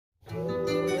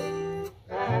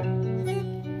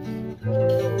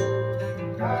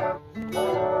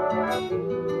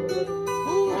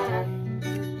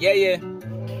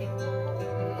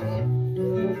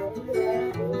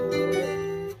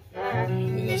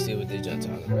see what they just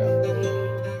talking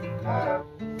about.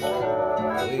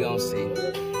 We gonna see.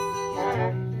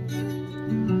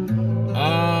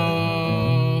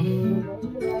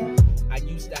 I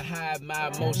used to hide my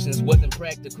emotions, wasn't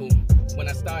practical. When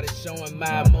I started showing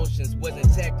my emotions,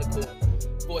 wasn't tactical.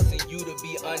 Forcing you to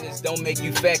be honest don't make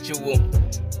you factual.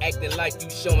 Acting like you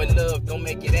showing love don't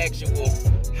make it actual.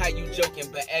 How you joking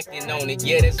but acting on it,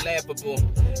 yeah, that's laughable.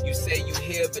 You say you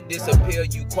here but disappear,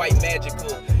 you quite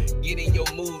magical. Get in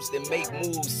your moves then make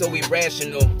moves so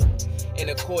irrational. And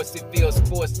of course it feels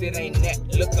forced, it ain't that.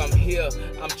 Look, I'm here,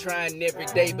 I'm trying every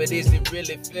day, but is it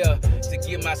really fair to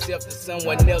give myself to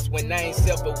someone else when I ain't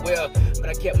self-aware? But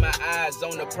I kept my eyes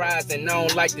on the prize and I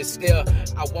don't like to stare.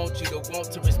 I want you to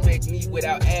want to respect me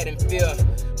without adding fear.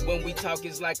 When we talk,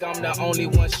 it's like I'm the only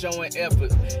one showing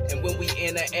effort. And when we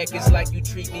interact, it's like you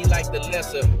treat me like the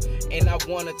lesser. And I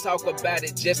wanna talk about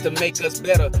it just to make us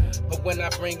better. But when I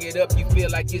bring it up, you feel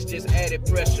like it's just added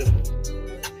pressure.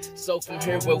 So from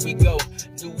here where we go,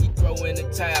 do we throw in the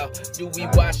towel? Do we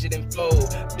wash it and fold?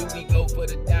 Do we go for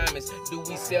the diamonds? Do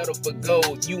we settle for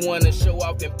gold? You wanna show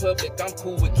off in public, I'm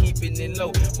cool with keeping it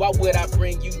low. Why would I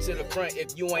bring you to the front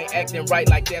if you ain't acting right?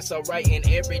 Like that's alright. And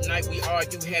every night we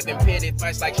argue, having petty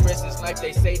fights like stress is life.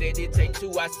 They say that it take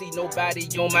two, I see nobody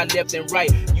on my left and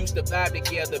right. Used to vibe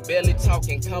together, barely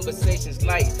talking, conversations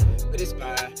light. But it's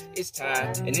fine, it's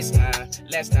time, and it's time.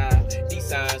 Last time, these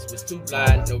signs was too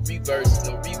blind. No reverse,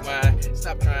 no rewind.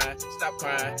 Stop trying, stop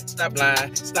crying, stop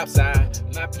lying, stop sign.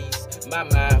 My peace, my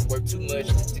mind, work too much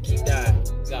to keep dying.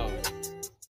 Gone.